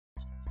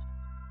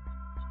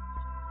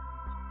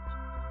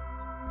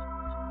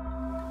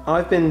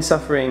I've been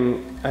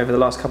suffering over the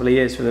last couple of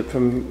years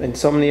from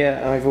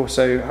insomnia. I've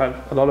also had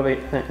a lot of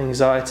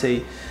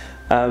anxiety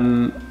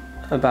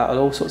about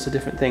all sorts of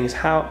different things.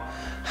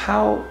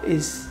 How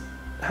is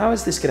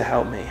this going to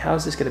help me? How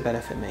is this going to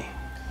benefit me?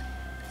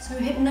 So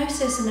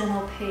hypnosis and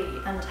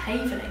NLP and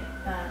havening,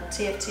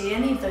 TFT,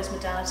 any of those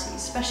modalities,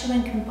 especially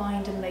when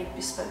combined and made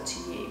bespoke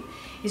to you,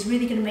 is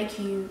really going to make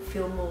you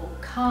feel more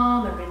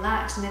calm and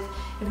relaxed. And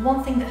if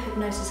one thing that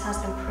hypnosis has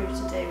been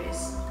proved to do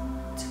is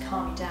to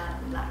calm you down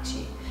and relax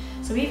you.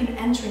 So even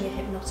entering a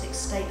hypnotic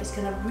state is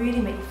going to really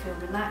make you feel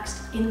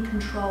relaxed, in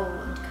control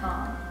and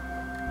calm.